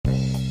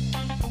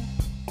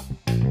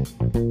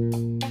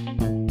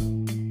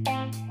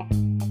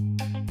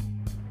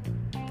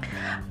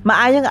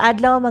Maayong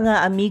adlaw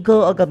mga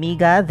amigo o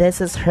amiga.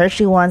 This is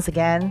Hershey once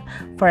again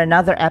for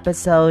another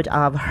episode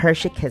of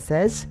Hershey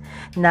Kisses.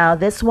 Now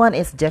this one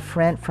is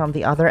different from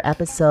the other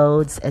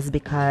episodes is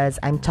because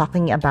I'm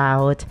talking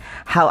about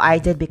how I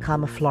did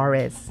become a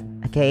florist.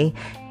 Okay?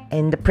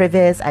 In the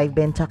previous, I've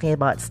been talking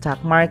about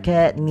stock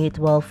market,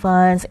 mutual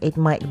funds. It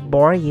might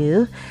bore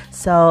you.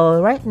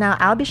 So right now,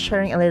 I'll be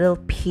sharing a little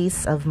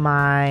piece of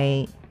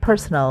my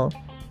personal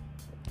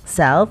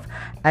self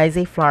as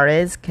a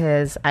florist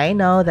because I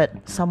know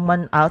that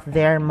someone out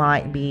there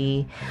might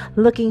be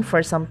looking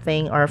for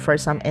something or for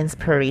some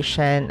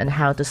inspiration on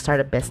how to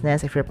start a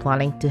business if you're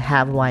planning to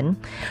have one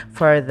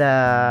for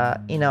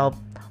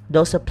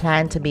those who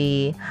plan to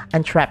be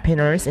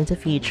entrepreneurs in the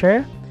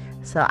future.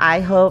 So I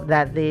hope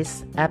that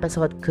this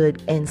episode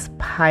could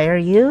inspire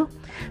you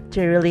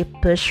to really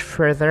push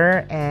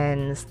further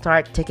and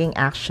start taking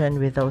action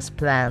with those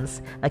plans.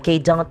 Okay,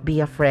 don't be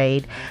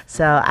afraid.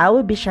 So I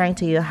will be sharing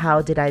to you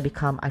how did I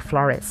become a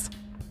florist.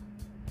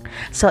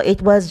 So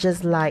it was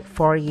just like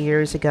 4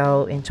 years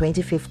ago in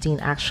 2015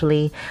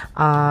 actually,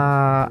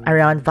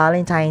 around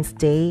Valentine's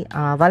Day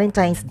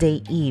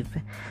Eve.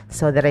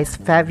 So that is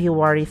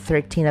February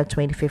 13 of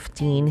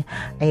 2015.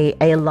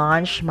 I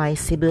launched my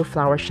Cebu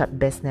flower shop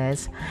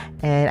business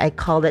and I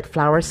called it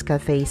Flowers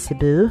Cafe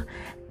Cebu.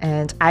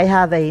 And I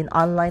have an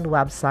online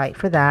website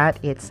for that.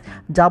 It's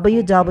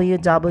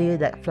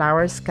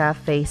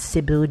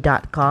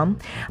www.flowerscafecebu.com,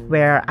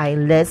 where I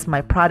list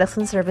my products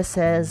and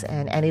services,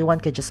 and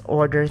anyone could just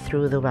order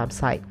through the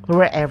website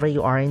wherever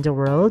you are in the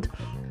world.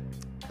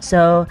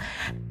 So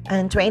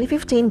in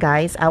 2015,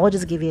 guys, I will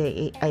just give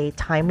you a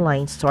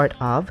timeline sort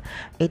of.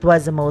 It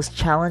was the most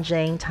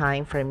challenging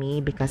time for me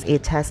because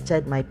it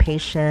tested my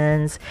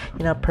patience,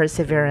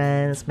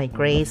 perseverance, my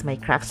grace, my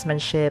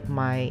craftsmanship,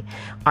 my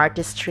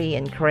artistry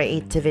and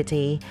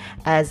creativity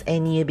as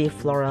a newbie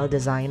floral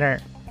designer.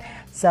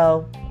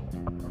 So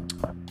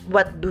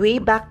way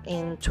back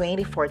in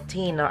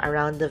 2014 or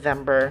around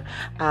November,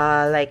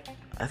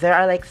 there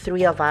are like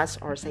 3 of us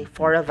or say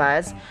 4 of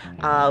us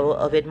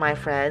with my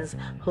friends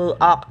who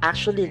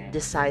actually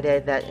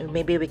decided that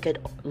maybe we could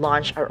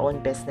launch our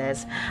own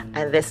business,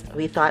 and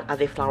we thought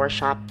of a flower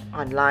shop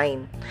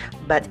online,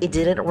 but it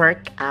didn't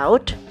work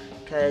out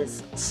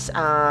because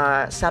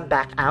some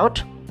back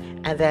out.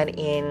 And then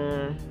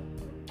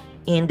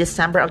in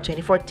December of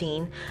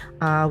 2014,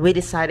 we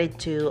decided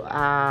to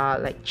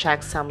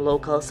check some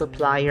local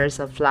suppliers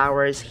of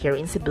flowers here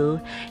in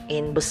Cebu,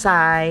 in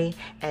Busay,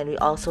 and we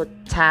also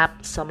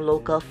tapped some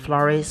local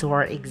florists who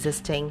are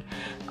existing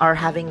or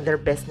having their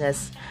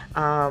business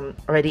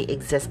already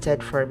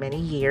existed for many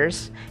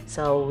years.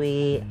 So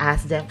we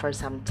asked them for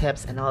some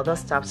tips and all those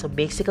stuff. So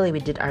basically, we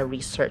did our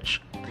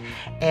research,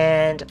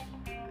 and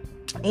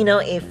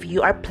if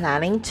you are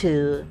planning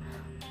to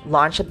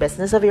launch a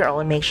business of your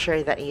own, make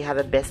sure that you have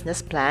a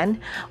business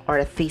plan or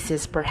a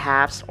thesis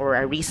perhaps, or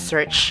a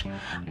research.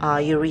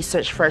 You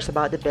research first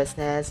about the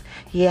business.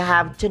 You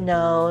have to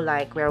know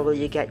where will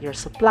you get your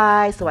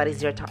supplies, what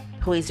is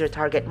who is your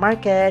target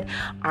market,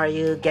 are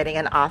you getting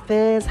an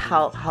office,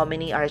 how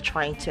many are you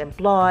trying to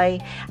employ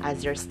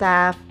as your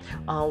staff,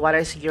 what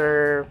is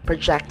your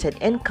projected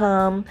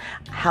income,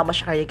 how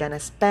much are you gonna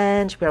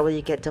spend, where will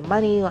you get the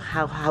money,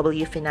 how will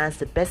you finance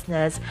the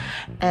business,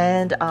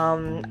 and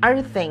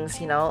other things.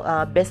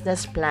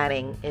 Business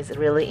planning is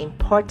really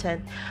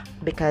important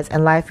because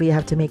in life we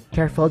have to make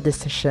careful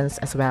decisions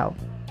as well.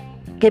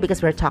 Okay,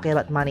 because we're talking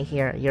about money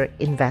here, your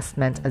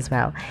investment as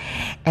well.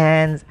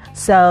 And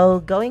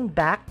so going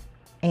back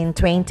in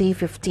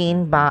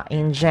 2015, but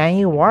in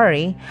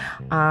January,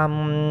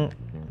 the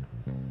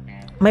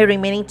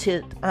remaining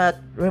 2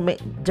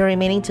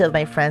 of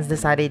my friends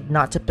decided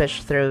not to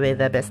push through with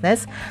the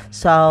business.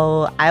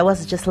 So I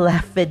was just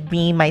left with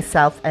me,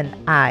 myself, and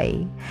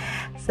I.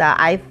 So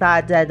I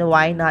thought that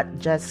why not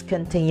just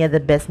continue the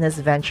business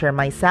venture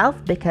myself,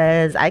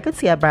 because I could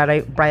see a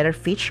brighter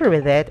future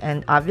with it.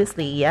 And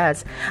obviously,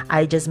 yes,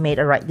 I just made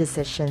a right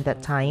decision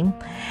that time.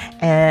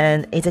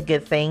 And it's a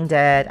good thing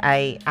that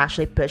I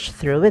actually pushed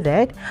through with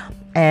it.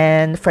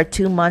 And for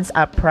 2 months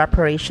of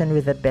preparation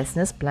with the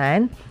business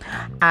plan,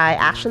 I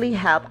actually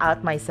helped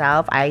out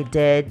myself. I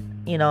did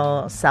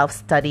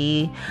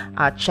self-study,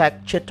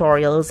 check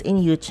tutorials in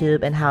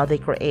YouTube and how they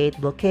create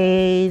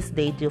bouquets,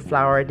 they do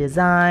flower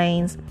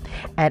designs,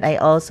 and I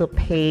also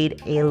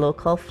paid a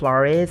local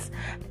florist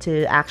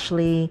to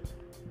actually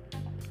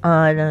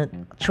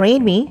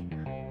train me,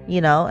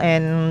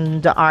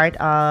 in the art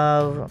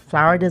of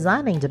flower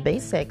designing, the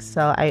basics.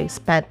 So I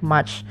spent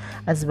much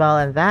as well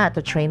in that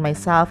to train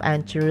myself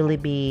and to really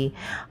be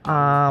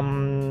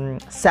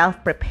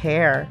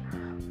self-prepare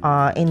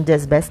in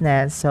this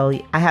business. So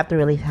I have to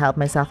really help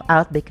myself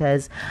out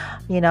because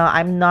it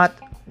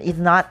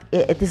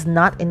is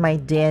not in my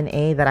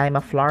DNA that I'm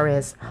a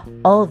florist.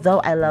 Although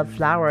I love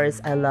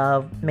flowers, I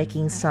love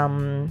making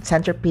some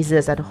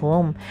centerpieces at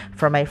home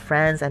for my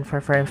friends and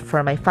for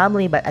my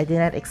family, but I did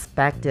not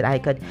expect that I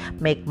could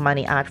make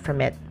money out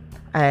from it.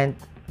 And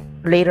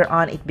later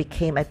on it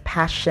became a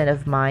passion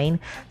of mine.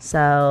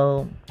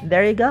 So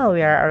there you go,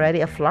 we are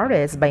already a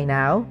florist by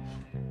now.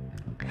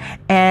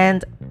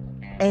 And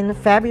in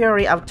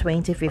February of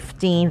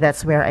 2015,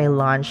 that's where I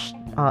launched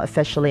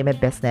officially my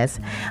business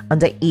on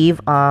the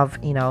eve of,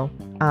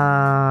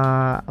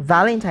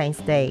 Valentine's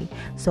Day.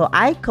 So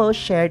I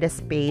co-shared a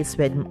space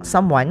with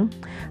someone,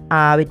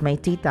 with my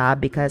tita,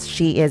 because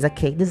she is a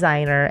cake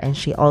designer and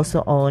she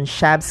also owns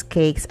Shab's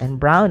Cakes and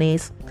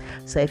Brownies.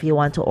 So if you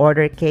want to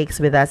order cakes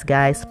with us,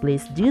 guys,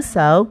 please do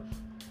so.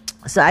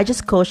 So I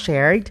just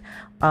co-shared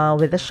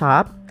with the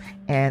shop,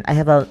 and I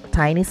have a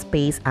tiny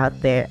space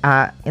out there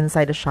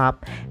inside the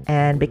shop.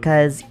 And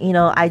because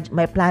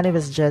my plan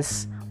was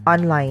just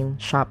online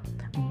shop,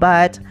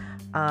 but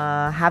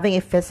having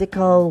a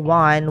physical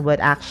one would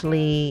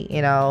actually,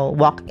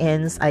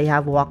 walk-ins. I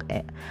have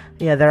walk-in.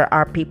 There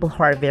are people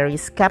who are very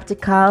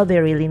skeptical. They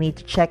really need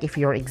to check if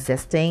you're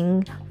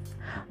existing,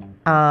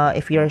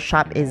 if your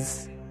shop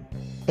is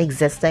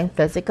existing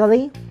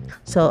physically.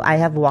 So I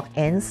have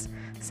walk-ins.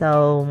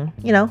 So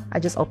I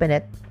just open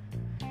it,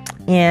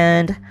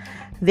 and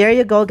there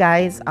you go,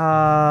 guys.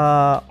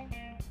 I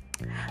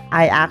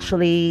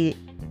actually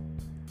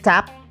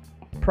tapped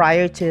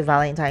prior to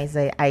Valentine's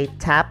Day. I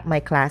tapped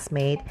my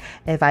classmate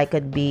if I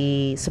could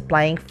be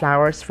supplying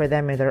flowers for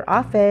them in their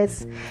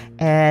office,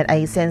 and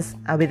since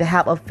with the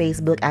help of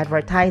Facebook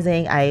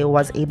advertising, I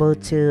was able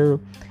to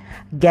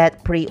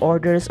get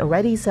pre-orders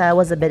already. So I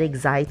was a bit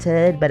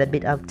excited, but a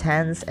bit of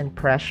tense and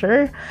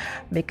pressure,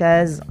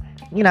 because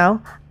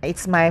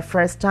it's my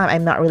first time.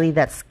 I'm not really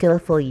that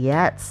skillful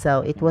yet,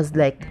 so it was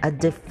like a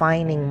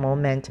defining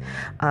moment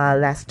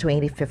last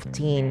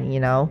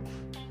 2015.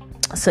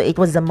 So it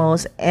was the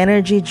most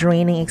energy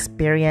draining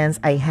experience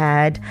I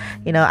had.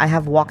 I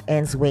have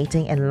walk-ins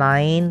waiting in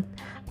line,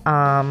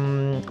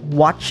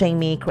 watching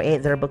me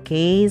create their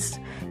bouquets.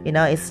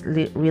 It's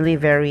really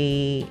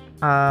very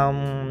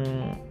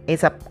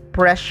it's a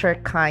pressure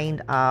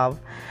kind of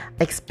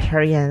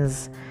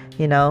experience.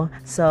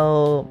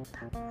 So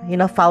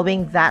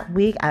following that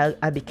week,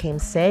 I became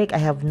sick. I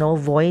have no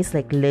voice,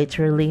 like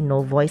literally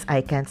no voice. I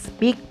can't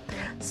speak.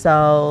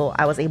 So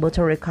I was able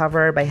to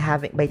recover by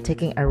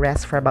taking a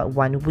rest for about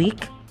 1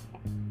 week.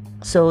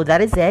 So that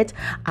is it.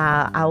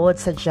 I would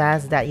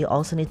suggest that you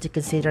also need to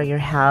consider your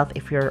health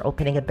if you're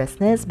opening a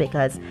business,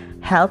 because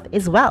health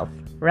is wealth,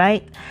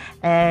 right?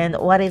 And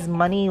what is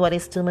money? What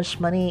is too much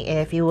money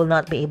if you will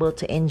not be able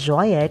to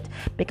enjoy it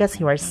because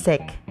you are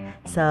sick?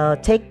 So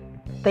take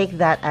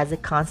that as a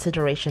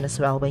consideration as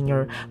well when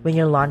you're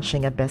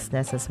launching a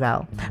business as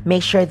well.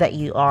 Make sure that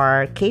you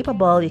are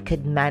capable, you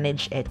could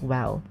manage it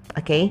well.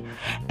 Okay?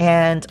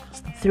 And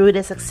through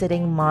the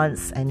succeeding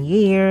months and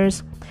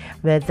years,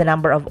 with the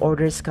number of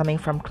orders coming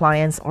from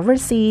clients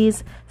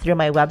overseas through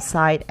my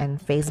website and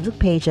Facebook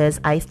pages,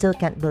 I still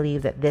can't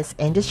believe that this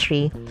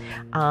industry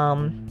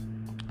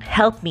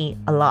helped me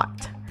a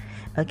lot.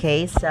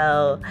 Okay,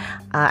 so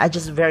I'm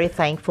just very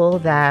thankful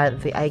that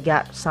I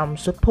got some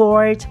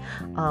support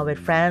with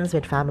friends,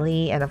 with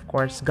family, and of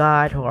course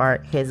God, who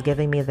is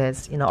giving me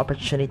this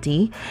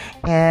opportunity.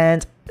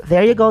 And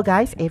there you go,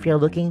 guys. If you're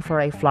looking for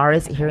a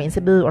florist here in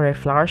Cebu or a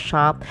flower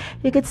shop,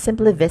 you could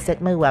simply visit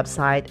my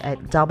website at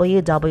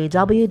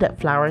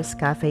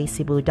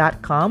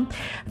www.flowerscafecebu.com.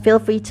 Feel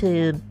free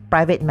to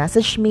private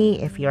message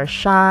me if you're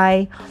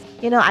shy.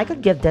 I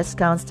could give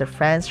discounts to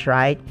friends,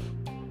 right?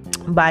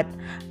 But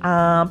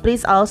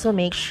please also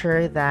make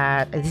sure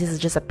that this is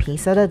just a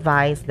piece of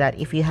advice, that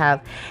if you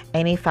have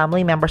any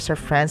family members or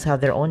friends who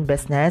have their own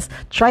business,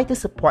 try to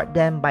support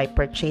them by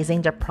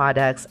purchasing their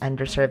products and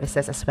their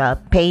services as well,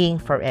 paying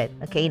for it.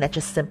 Okay, not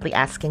just simply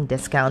asking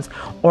discounts,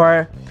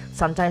 or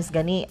sometimes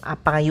halos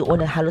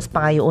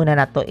pangayuuna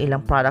na to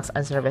ilang products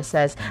and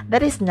services.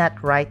 That is not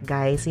right,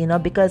 guys.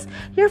 Because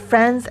your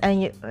friends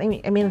and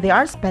they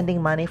are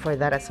spending money for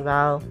that as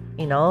well.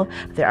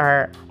 They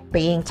are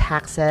paying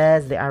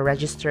taxes, they are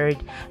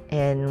registered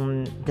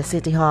in the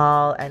city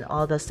hall and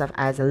all those stuff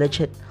as a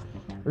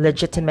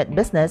legitimate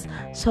business.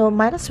 So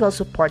might as well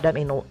support them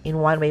in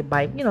one way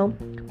by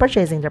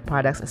purchasing their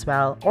products as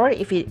well. Or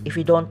if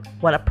you don't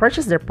want to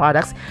purchase their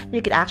products,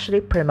 you could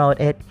actually promote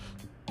it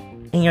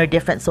in your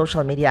different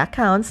social media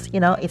accounts.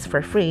 It's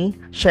for free.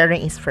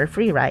 Sharing is for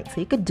free, right?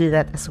 So you could do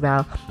that as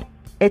well.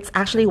 It's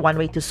actually one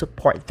way to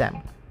support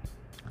them.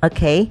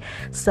 Okay,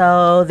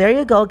 so there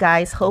you go,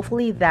 guys.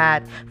 Hopefully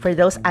that for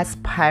those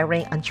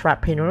aspiring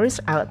entrepreneurs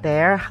out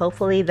there,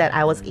 hopefully that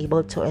I was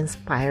able to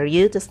inspire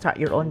you to start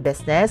your own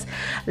business.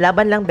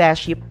 Laban lang,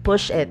 besh, you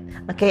push it.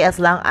 Okay, as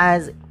long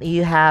as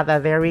you have a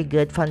very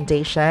good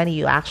foundation,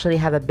 you actually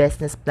have a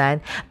business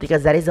plan,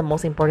 because that is the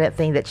most important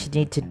thing that you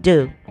need to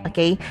do.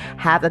 Okay,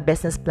 have a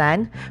business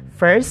plan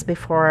first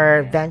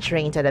before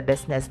venturing into the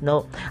business.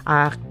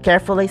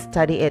 Carefully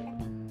study it.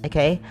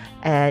 Okay,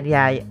 and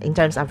in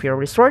terms of your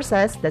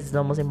resources, that's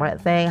the most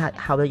important thing.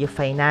 How will you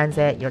finance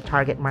it, your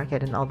target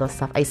market, and all those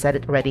stuff? I said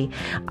it already.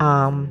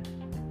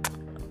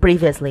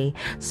 previously.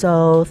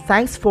 So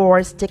thanks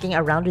for sticking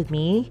around with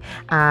me.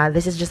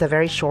 This is just a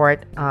very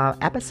short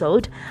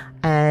episode,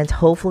 and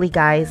hopefully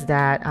guys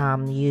that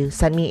you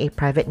send me a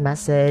private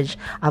message,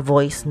 a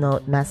voice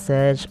note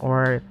message,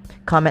 or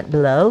comment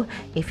below.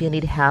 If you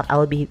need help, I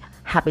will be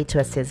happy to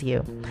assist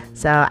you.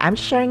 So I'm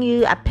sharing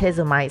you a piece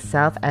of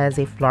myself as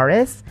a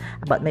florist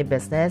about my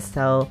business.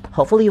 So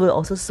hopefully you will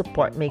also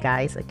support me,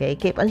 guys. Okay,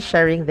 keep on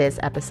sharing this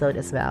episode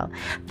as well.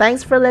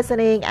 Thanks for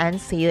listening,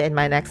 and see you in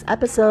my next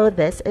episode.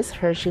 This is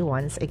Hershey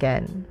once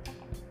again.